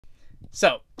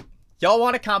So, y'all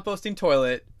want a composting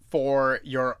toilet for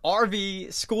your RV,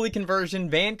 Skoolie conversion,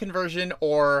 van conversion,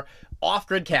 or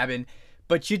off-grid cabin,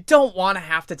 but you don't want to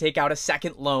have to take out a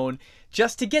second loan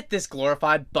just to get this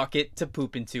glorified bucket to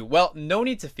poop into. Well, no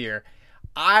need to fear.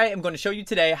 I am going to show you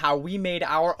today how we made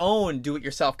our own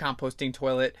do-it-yourself composting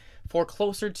toilet for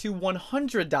closer to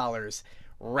 $100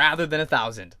 rather than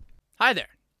 $1,000. Hi there,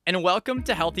 and welcome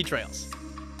to Healthy Trails.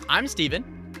 I'm Steven.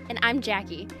 And I'm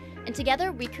Jackie. And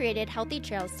together we created Healthy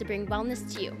Trails to bring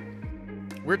wellness to you.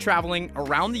 We're traveling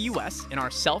around the U.S. in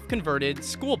our self-converted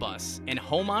school bus and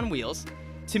home on wheels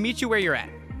to meet you where you're at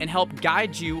and help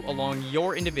guide you along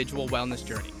your individual wellness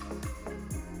journey.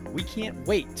 We can't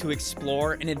wait to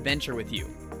explore and adventure with you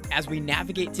as we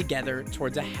navigate together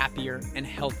towards a happier and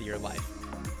healthier life.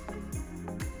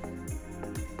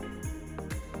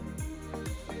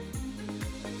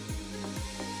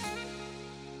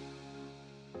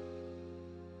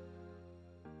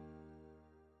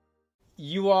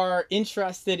 You are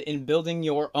interested in building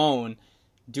your own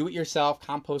do-it-yourself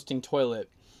composting toilet.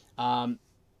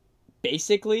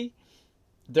 Basically,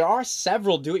 there are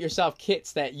several do-it-yourself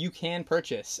kits that you can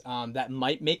purchase that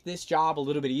might make this job a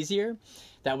little bit easier.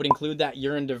 That would include that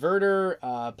urine diverter,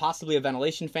 possibly a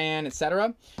ventilation fan,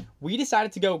 etc. We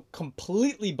decided to go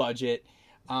completely budget.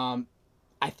 I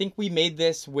think we made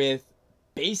this with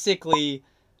basically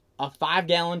a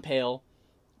 5-gallon pail,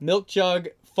 milk jug,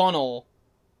 funnel,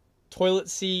 toilet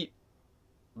seat,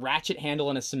 ratchet handle,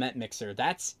 and a cement mixer.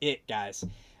 That's it, guys.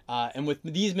 And with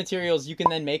these materials, you can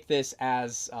then make this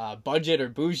as budget or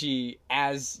bougie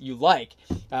as you like.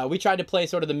 We tried to play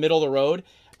sort of the middle of the road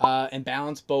and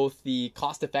balance both the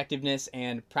cost effectiveness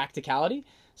and practicality.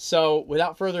 So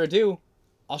without further ado,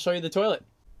 I'll show you the toilet.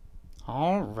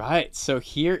 All right, so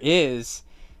here is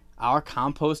our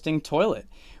composting toilet.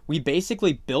 We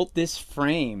basically built this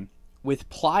frame with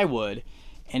plywood,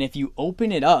 and if you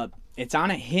open it up, it's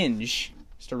on a hinge,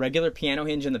 just a regular piano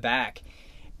hinge in the back.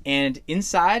 And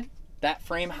inside, that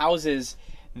frame houses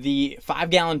the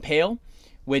 5-gallon pail,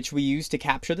 which we use to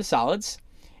capture the solids,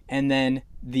 and then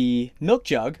the milk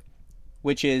jug,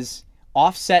 which is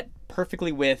offset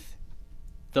perfectly with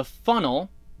the funnel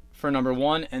for number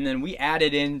one. And then we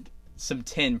added in some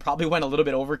tin, probably went a little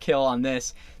bit overkill on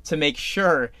this to make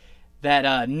sure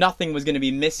that nothing was going to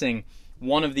be missing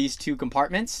one of these two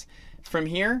compartments. From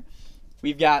here,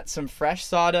 we've got some fresh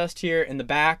sawdust here in the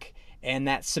back, and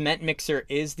that cement mixer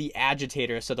is the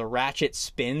agitator. So the ratchet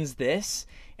spins this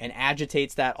and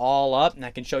agitates that all up, and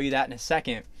I can show you that in a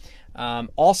second.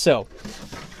 Also,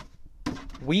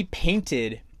 we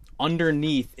painted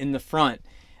underneath in the front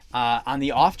on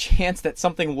the off chance that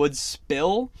something would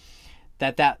spill,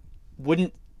 that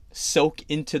wouldn't soak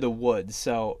into the wood.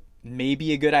 So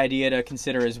maybe a good idea to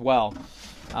consider as well.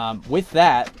 With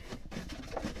that,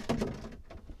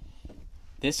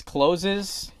 this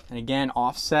closes, and again,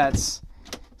 offsets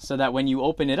so that when you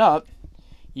open it up,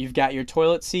 you've got your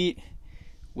toilet seat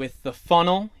with the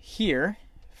funnel here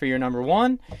for your number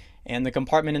one and the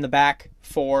compartment in the back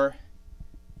for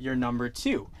your number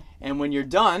two. And when you're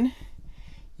done,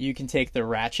 you can take the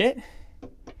ratchet,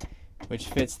 which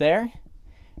fits there,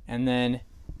 and then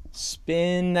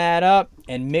spin that up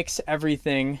and mix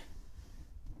everything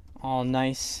all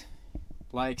nice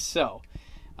like so.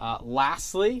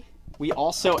 Lastly, we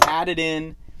also added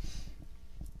in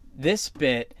this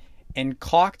bit and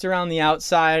caulked around the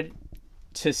outside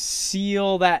to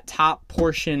seal that top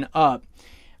portion up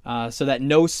so that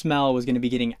no smell was going to be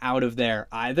getting out of there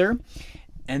either.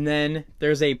 And then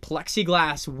there's a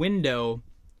plexiglass window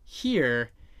here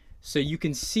so you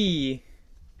can see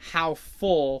how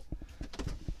full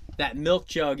that milk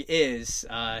jug is,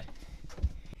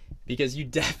 because you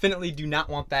definitely do not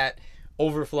want that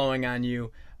overflowing on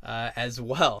you as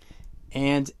well.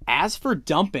 And as for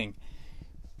dumping,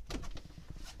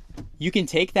 you can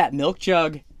take that milk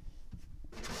jug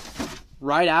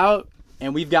right out,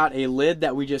 and we've got a lid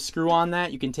that we just screw on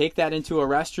that. You can take that into a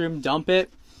restroom, dump it.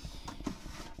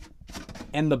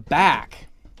 And the back,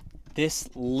 this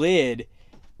lid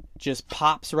just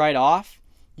pops right off.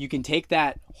 You can take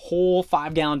that whole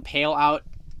 5-gallon pail out,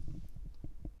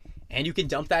 and you can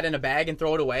dump that in a bag and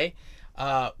throw it away.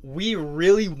 We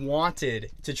really wanted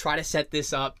to try to set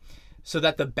this up so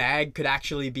that the bag could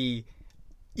actually be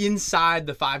inside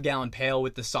the 5-gallon pail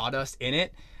with the sawdust in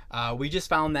it. We just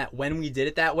found that when we did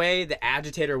it that way, the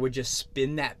agitator would just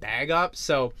spin that bag up.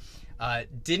 So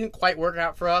didn't quite work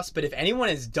out for us. But if anyone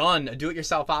has done a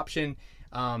do-it-yourself option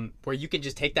where you can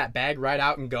just take that bag right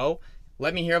out and go,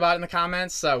 let me hear about it in the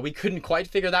comments. We couldn't quite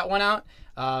figure that one out,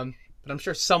 but I'm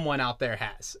sure someone out there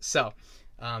has. So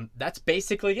that's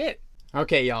basically it.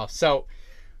 Okay, y'all. So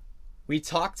we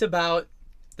talked about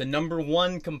the number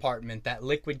one compartment, that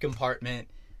liquid compartment,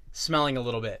 smelling a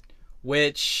little bit,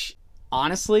 which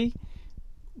honestly,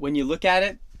 when you look at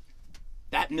it,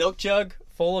 that milk jug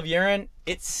full of urine,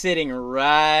 it's sitting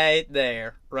right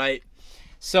there, right?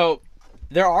 So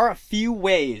there are a few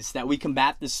ways that we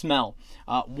combat the smell.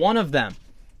 One of them,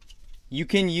 you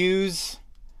can use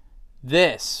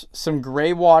some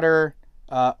gray water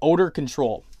odor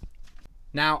control.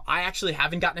 Now, I actually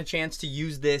haven't gotten a chance to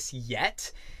use this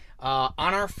yet. On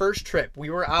our first trip, we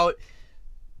were out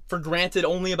for granted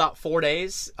only about 4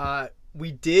 days.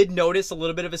 We did notice a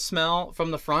little bit of a smell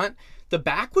from the front. The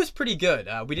back was pretty good.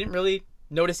 We didn't really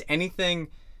notice anything,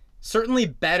 certainly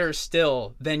better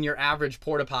still than your average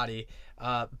porta potty.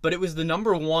 But it was the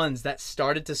number ones that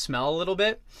started to smell a little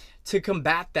bit. To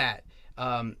combat that,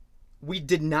 we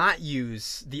did not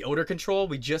use the odor control.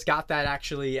 We just got that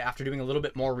actually after doing a little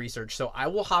bit more research. So I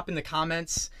will hop in the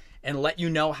comments and let you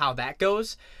know how that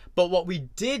goes. But what we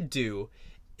did do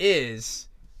is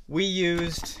we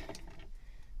used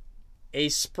a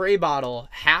spray bottle,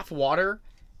 half water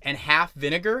and half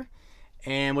vinegar.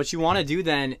 And what you want to do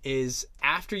then is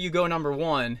after you go number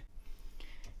one,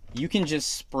 you can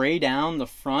just spray down the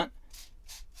front,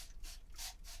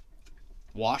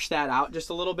 wash that out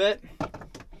just a little bit.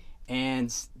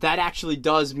 And that actually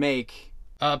does make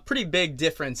a pretty big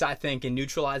difference, I think, in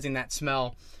neutralizing that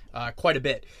smell quite a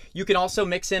bit. You can also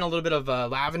mix in a little bit of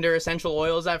lavender essential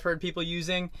oils I've heard people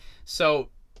using. So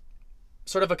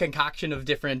sort of a concoction of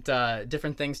different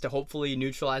things to hopefully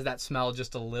neutralize that smell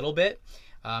just a little bit.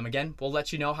 Again, we'll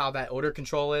let you know how that odor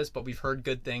control is, but we've heard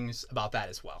good things about that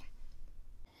as well.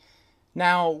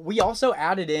 Now, we also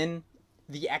added in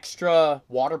the extra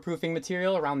waterproofing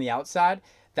material around the outside.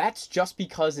 That's just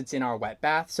because it's in our wet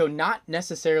bath. So not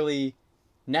necessarily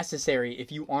necessary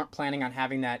if you aren't planning on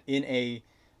having that in a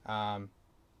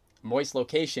moist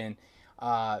location.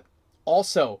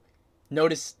 Also,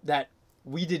 notice that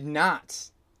we did not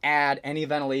add any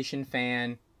ventilation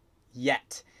fan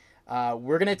yet.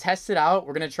 We're going to test it out.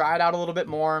 We're going to try it out a little bit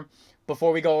more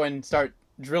before we go and start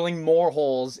drilling more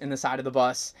holes in the side of the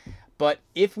bus. But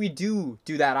if we do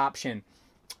that option,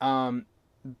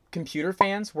 computer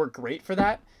fans work great for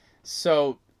that.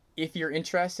 So if you're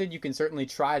interested, you can certainly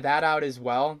try that out as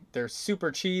well. They're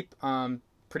super cheap,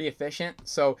 pretty efficient.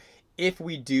 So if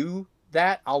we do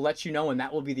that, I'll let you know, and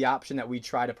that will be the option that we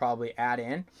try to probably add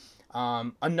in.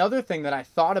 Another thing that I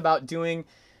thought about doing,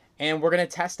 and we're going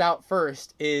to test out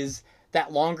first, is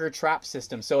that longer trap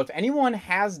system. So if anyone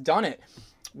has done it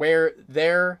where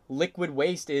their liquid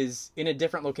waste is in a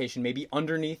different location, maybe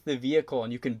underneath the vehicle,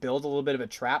 and you can build a little bit of a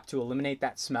trap to eliminate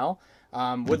that smell,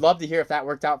 would love to hear if that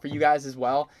worked out for you guys as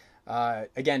well.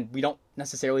 Again, we don't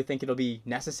necessarily think it'll be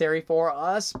necessary for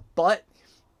us, but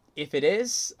if it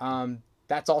is,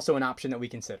 that's also an option that we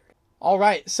consider. All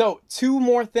right, so 2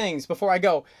 more things before I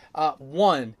go.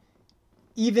 One,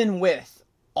 even with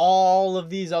all of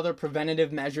these other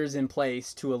preventative measures in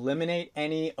place to eliminate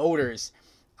any odors,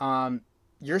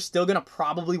 you're still going to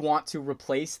probably want to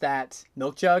replace that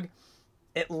milk jug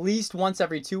at least once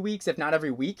every 2 weeks, if not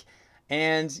every week.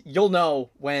 And you'll know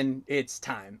when it's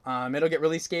time. It'll get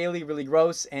really scaly, really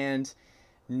gross, and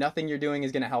nothing you're doing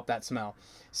is going to help that smell.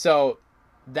 So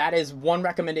that is one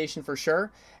recommendation for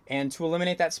sure. And to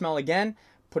eliminate that smell again,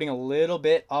 putting a little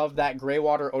bit of that gray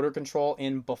water odor control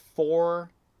in before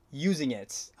using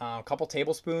it. A couple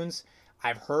tablespoons,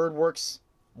 I've heard works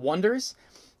wonders.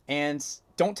 And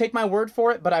don't take my word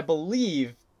for it, but I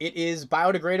believe it is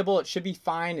biodegradable. It should be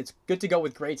fine. It's good to go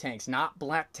with gray tanks, not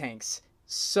black tanks.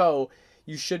 So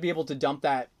you should be able to dump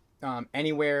that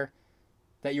anywhere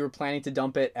that you were planning to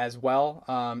dump it as well.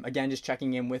 Again, just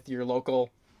checking in with your local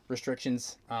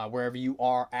restrictions wherever you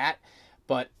are at.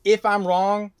 But if I'm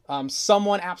wrong,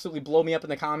 someone absolutely blow me up in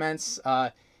the comments.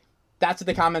 That's what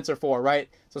the comments are for, right?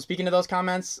 So speaking of those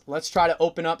comments, let's try to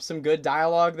open up some good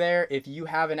dialogue there. If you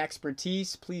have an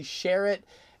expertise, please share it.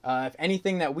 If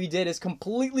anything that we did is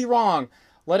completely wrong,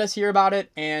 let us hear about it,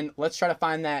 and let's try to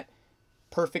find that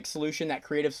perfect solution, that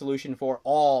creative solution for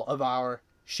all of our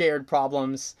shared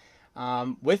problems.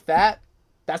 With that,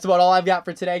 that's about all I've got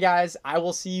for today, guys. I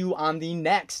will see you on the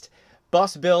next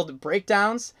bus build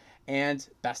breakdowns, and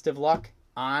best of luck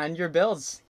on your builds.